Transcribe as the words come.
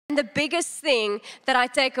The biggest thing that I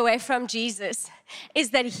take away from Jesus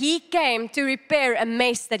is that He came to repair a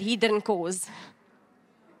mess that He didn't cause.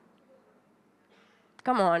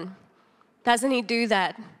 Come on, doesn't He do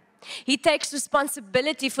that? He takes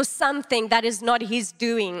responsibility for something that is not His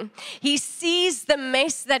doing. He sees the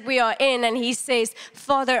mess that we are in and He says,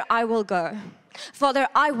 Father, I will go. Father,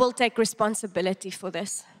 I will take responsibility for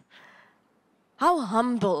this. How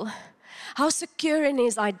humble, how secure in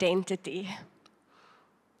His identity.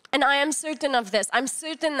 And I am certain of this. I'm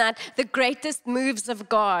certain that the greatest moves of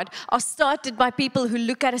God are started by people who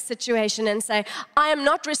look at a situation and say, I am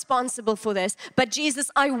not responsible for this, but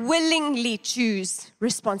Jesus, I willingly choose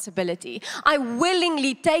responsibility. I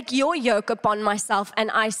willingly take your yoke upon myself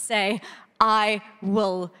and I say, I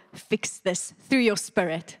will fix this through your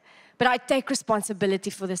Spirit. But I take responsibility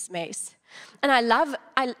for this mess. And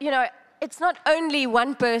it's not only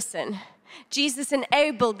one person. Jesus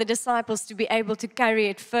enabled the disciples to be able to carry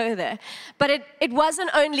it further. But it wasn't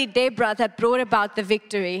only Deborah that brought about the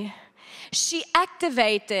victory. She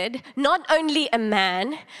activated not only a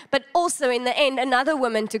man, but also in the end, another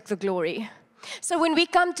woman took the glory. So when we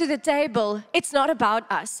come to the table, it's not about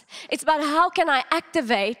us. It's about how can I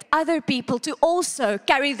activate other people to also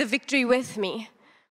carry the victory with me.